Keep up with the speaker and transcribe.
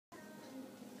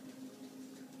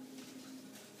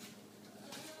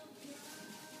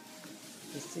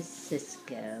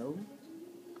Cisco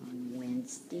on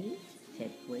Wednesday,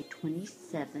 February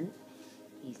 27th.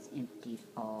 He's emptied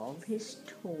all his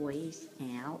toys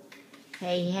out.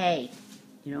 Hey,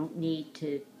 you don't need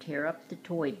to tear up the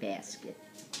toy basket.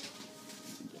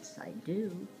 Yes, I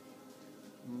do.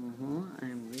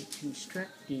 I'm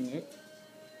reconstructing it.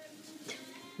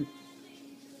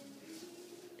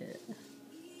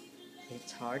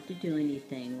 It's hard to do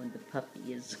anything when the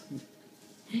puppy is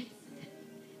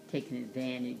taking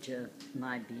advantage of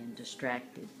my being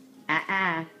distracted.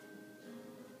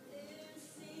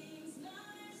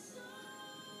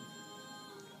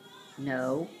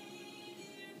 No.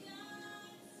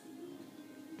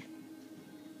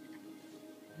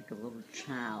 Like a little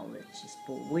child that's just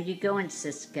bored. Where you going,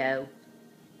 Cisco?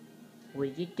 What are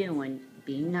you doing?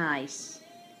 Be nice.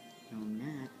 No, I'm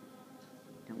not.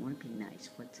 Don't want to be nice.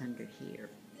 What's under here?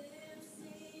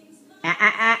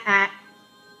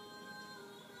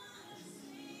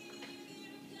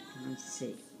 Let's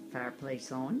see.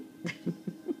 Fireplace on.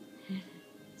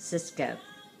 Cisco,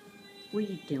 what are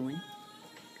you doing?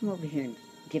 Come over here and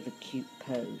give a cute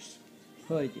pose.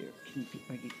 Hi there.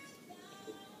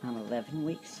 I'm 11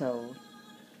 weeks old,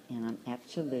 and I'm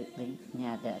absolutely,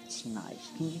 now that's nice.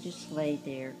 Can you just lay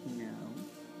there? No.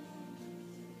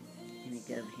 I'm going to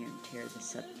go over here and tear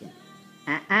this up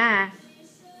again.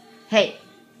 Hey,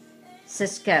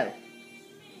 Cisco,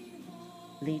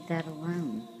 leave that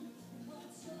alone.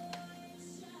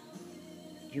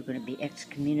 You're going to be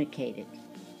excommunicated.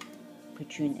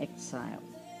 Put you in exile.